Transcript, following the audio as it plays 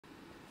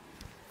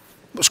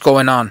what's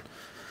going on.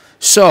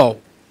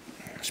 So,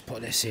 let's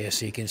put this here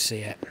so you can see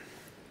it.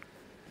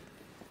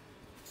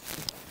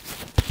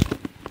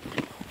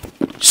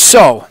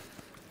 So,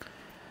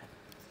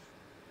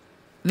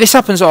 this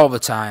happens all the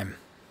time.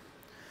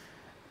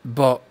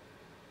 But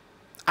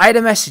I had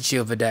a message the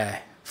other day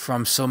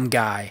from some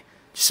guy,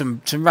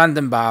 some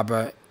random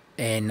barber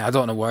in, I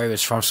don't know where he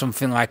was from,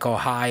 something like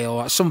Ohio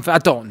or something, I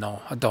don't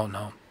know.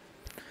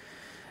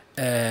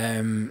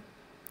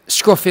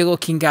 Scruffy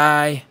looking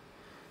guy,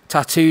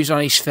 tattoos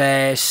on his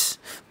face,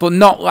 but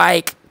not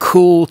like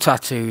cool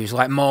tattoos,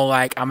 like more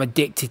like I'm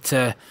addicted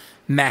to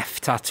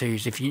meth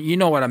tattoos, if you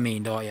know what I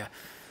mean, don't you?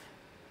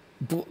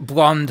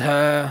 Blonde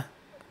hair,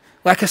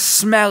 like a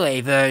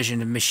smelly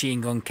version of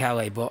Machine Gun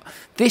Kelly, but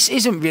this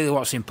isn't really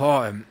what's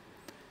important.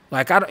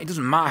 Like, it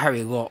doesn't matter how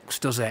he looks,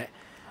 does it?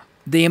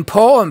 The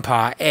important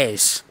part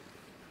is,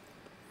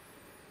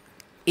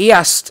 he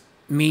asked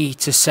me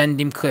to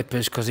send him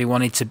clippers because he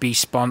wanted to be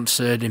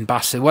sponsored,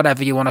 ambassador,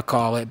 whatever you want to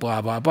call it,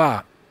 blah, blah,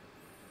 blah.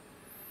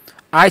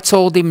 I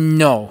told him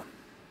no.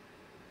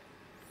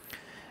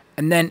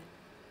 And then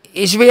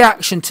his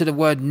reaction to the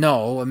word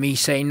no, and me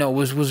saying no,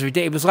 was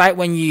ridiculous. It was like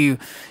when you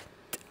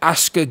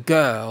ask a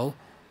girl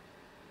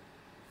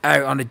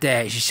out on a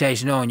date, she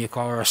says no, and you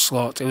call her a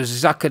slut. It was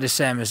exactly the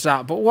same as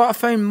that. But what I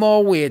found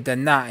more weird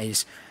than that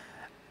is,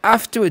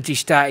 afterwards he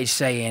started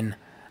saying,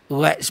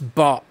 let's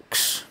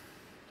box.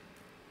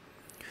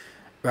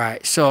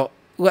 Right, so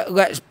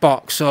let's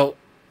box. So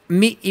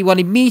he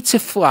wanted me to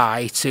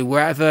fly to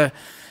wherever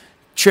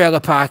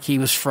trailer park he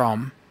was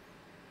from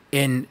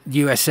in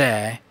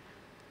USA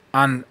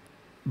and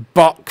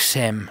box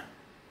him.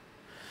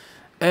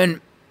 And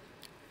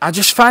I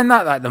just find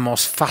that like the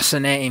most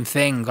fascinating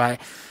thing.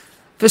 Like,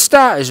 for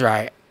starters,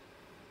 right,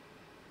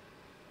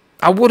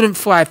 I wouldn't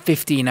fly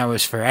 15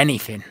 hours for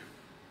anything.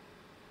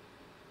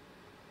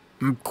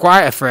 I'm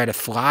quite afraid of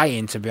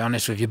flying, to be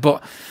honest with you.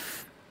 But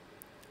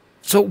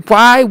so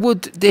why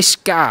would this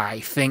guy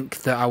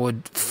think that I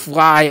would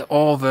fly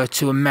over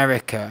to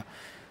America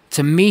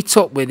to meet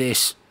up with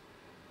this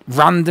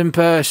random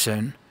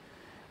person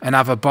and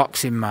have a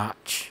boxing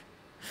match?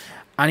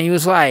 And he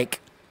was like,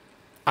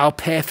 I'll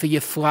pay for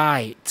your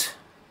flight.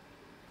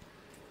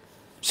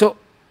 So,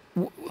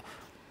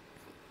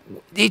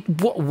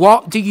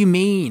 what do you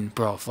mean,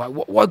 bro? Like,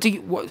 what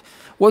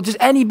does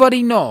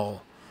anybody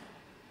know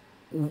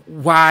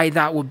why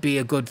that would be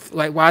a good,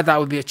 like, why that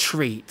would be a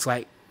treat?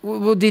 Like,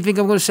 what do you think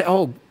I'm going to say?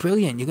 Oh,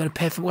 brilliant, you're going to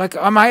pay for, like,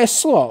 am I a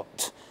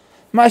slut?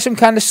 Am I some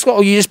kind of slut?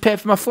 Or you just pay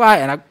for my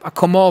flight and I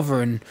come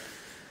over and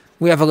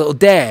we have a little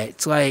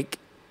date? Like,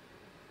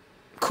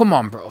 come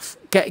on, bro.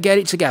 Get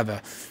it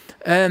together.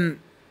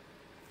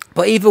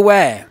 But either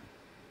way,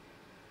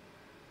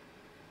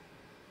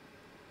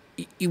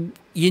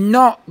 you're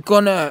not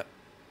gonna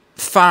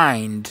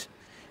find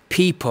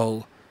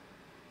people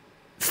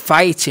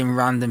fighting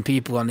random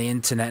people on the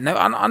internet. Now,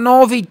 I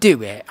know they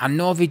do it. I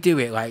know they do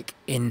it, like,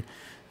 in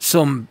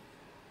some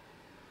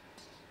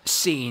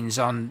scenes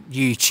on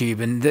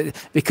YouTube,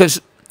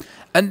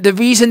 and the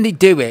reason they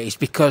do it is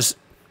because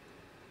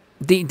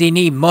they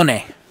need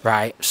money,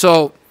 right?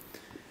 So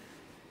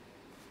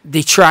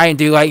they try and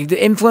do, like, the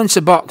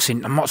influencer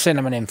boxing. I'm not saying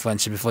I'm an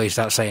influencer before you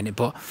start saying it,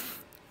 but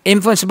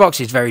influencer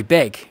boxing is very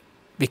big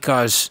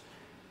because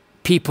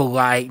people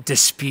like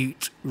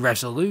dispute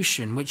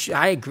resolution, which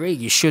I agree,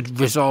 you should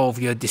resolve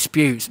your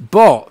disputes.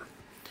 But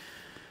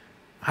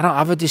I don't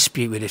have a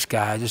dispute with this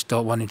guy. I just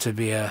don't want him to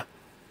be a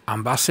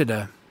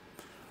ambassador.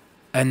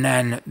 And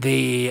then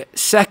the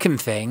second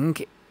thing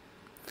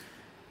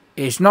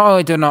is, not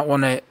only do I not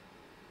want to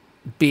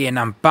be an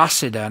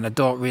ambassador, and I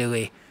don't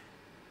really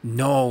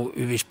know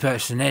who this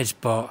person is,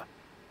 but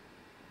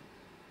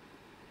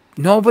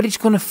nobody's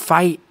going to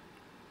fight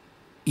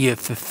you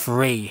for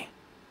free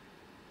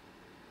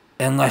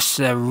unless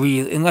they're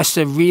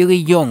really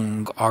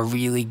young or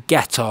really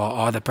ghetto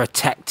or they're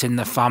protecting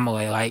the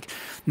family. Like,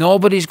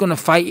 nobody's going to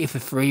fight you for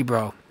free,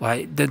 bro.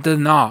 Like, they're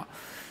not.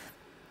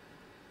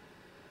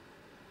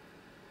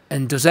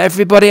 And does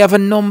everybody have a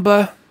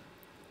number?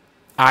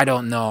 I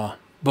don't know.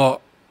 But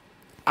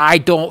I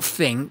don't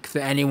think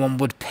that anyone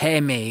would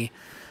pay me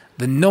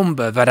the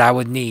number that I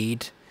would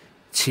need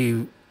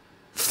to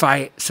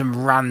fight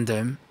some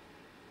random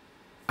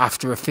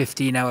after a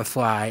 15-hour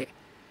flight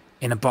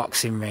in a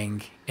boxing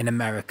ring in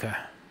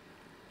America.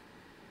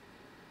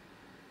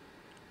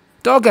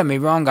 Don't get me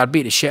wrong, I'd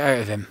beat the shit out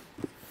of him.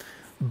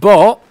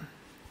 But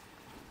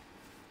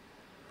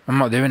I'm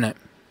not doing it.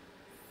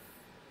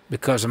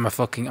 Because I'm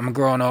a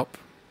grown up.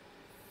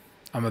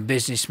 I'm a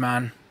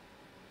businessman.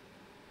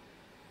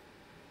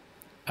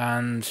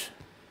 And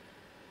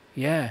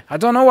yeah, I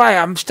don't know why.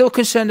 I'm still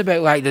concerned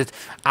about, like, that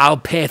I'll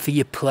pay for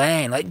your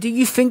plane. Like, do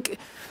you think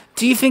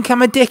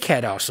I'm a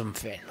dickhead or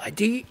something?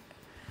 Like,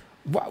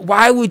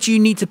 why would you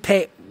need to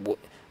pay?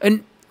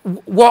 And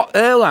what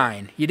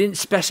airline? You didn't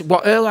specify.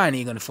 What airline are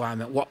you going to fly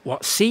me?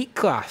 What seat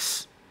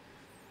class?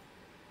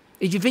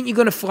 Do you think you're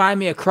going to fly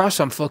me across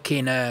on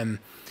fucking on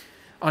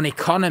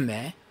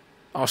economy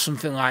or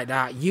something like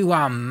that? You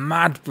are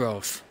mad,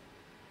 bruv.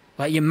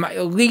 Like, you might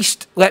at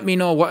least let me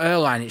know what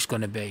airline it's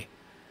going to be.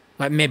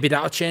 Like, maybe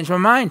that'll change my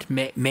mind.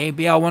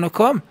 Maybe I want to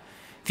come.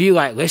 If you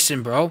like,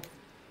 listen, bro,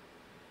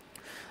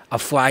 I'll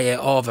fly you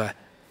over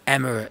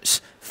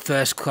Emirates,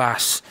 first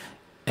class,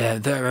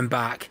 there and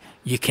back.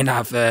 You can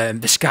have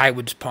the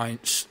Skywards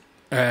points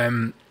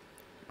picked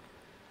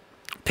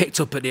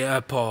up at the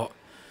airport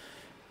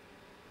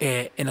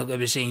in a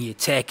limousine. You're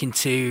taken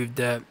to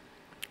the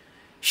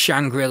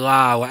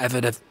Shangri-La, whatever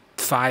the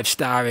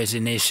 5-star is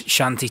in his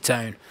shanty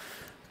town.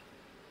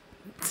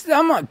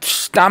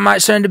 That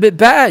might sound a bit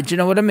bad, do you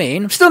know what I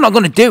mean? I'm still not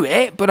going to do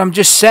it, but I'm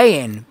just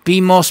saying, be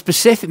more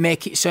specific,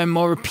 make it sound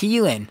more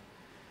appealing.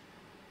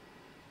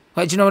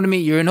 Like, do you know what I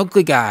mean? You're an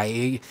ugly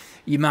guy.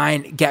 You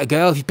might get a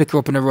girl if you pick her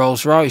up in a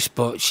Rolls Royce,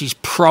 but she's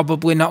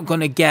probably not going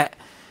to get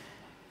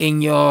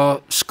in your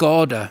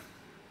Skoda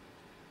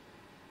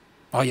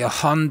or your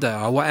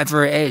Honda or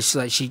whatever it is.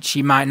 Like,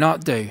 she might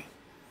not do,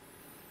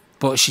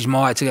 but she's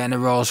more likely to get in a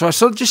Rolls Royce.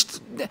 So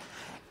just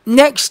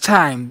next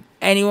time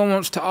anyone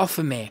wants to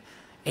offer me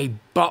a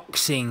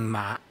boxing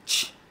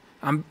match,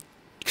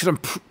 because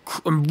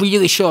I'm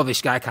really sure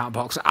this guy can't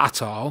box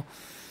at all.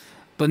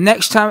 But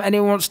next time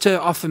anyone wants to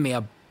offer me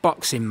a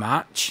boxing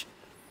match,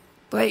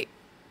 like,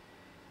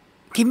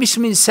 give me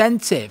some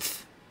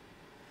incentive.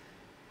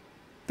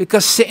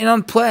 Because sitting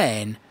on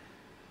plane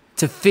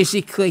to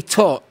physically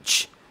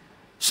touch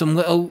some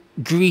little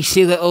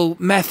greasy little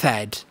meth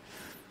head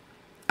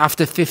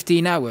after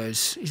 15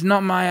 hours is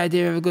not my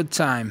idea of a good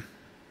time.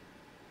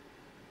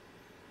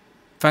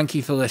 Thank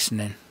you for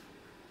listening.